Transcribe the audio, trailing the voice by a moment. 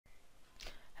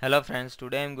Hello friends,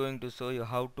 today I am going to show you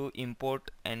how to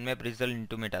import Nmap result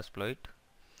into Metasploit.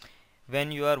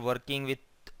 When you are working with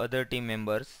other team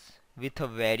members with a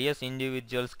various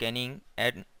individuals scanning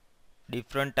at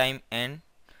different time and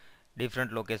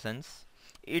different locations,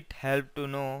 it helps to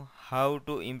know how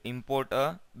to import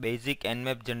a basic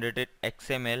Nmap generated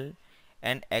XML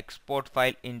and export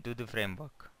file into the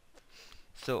framework.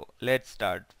 So let's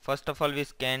start. First of all, we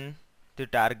scan the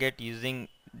target using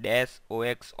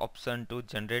 -ox option to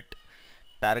generate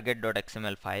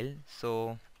target.xml file.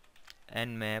 So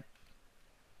nmap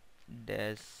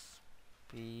dash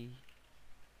p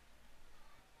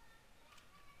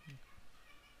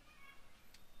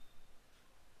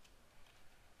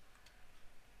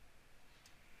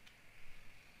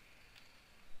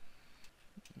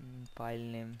file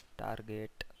name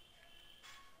target.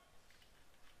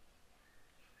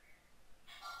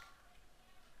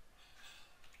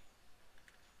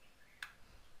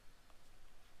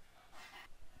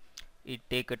 It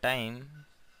take a time.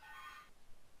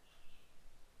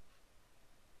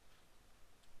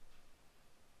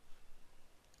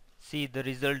 See, the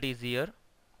result is here.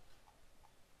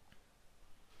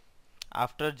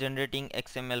 After generating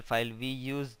XML file, we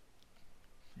use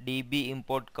db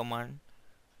import command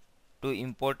to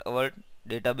import our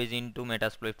database into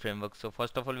Metasploit framework. So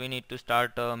first of all, we need to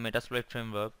start a Metasploit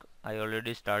framework. I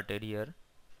already started here.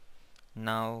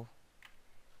 Now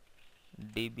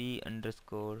db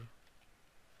underscore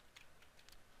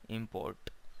import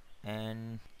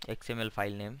and XML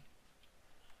file name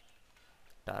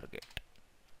target.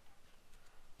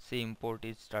 See, import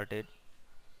is started.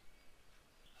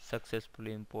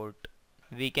 Successfully import.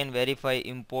 We can verify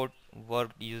import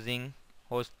worked using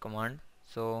host command.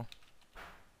 So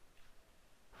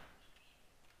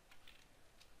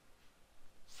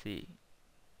see,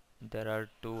 there are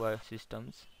two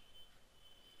systems.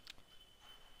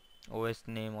 OS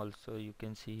name also you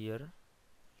can see here,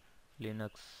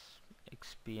 Linux,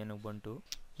 XP and Ubuntu.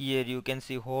 Here you can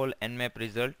see whole Nmap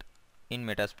result in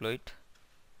Metasploit.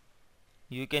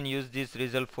 You can use this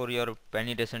result for your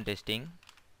penetration testing.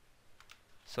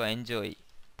 So enjoy.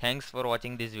 Thanks for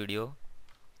watching this video.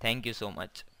 Thank you so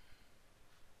much.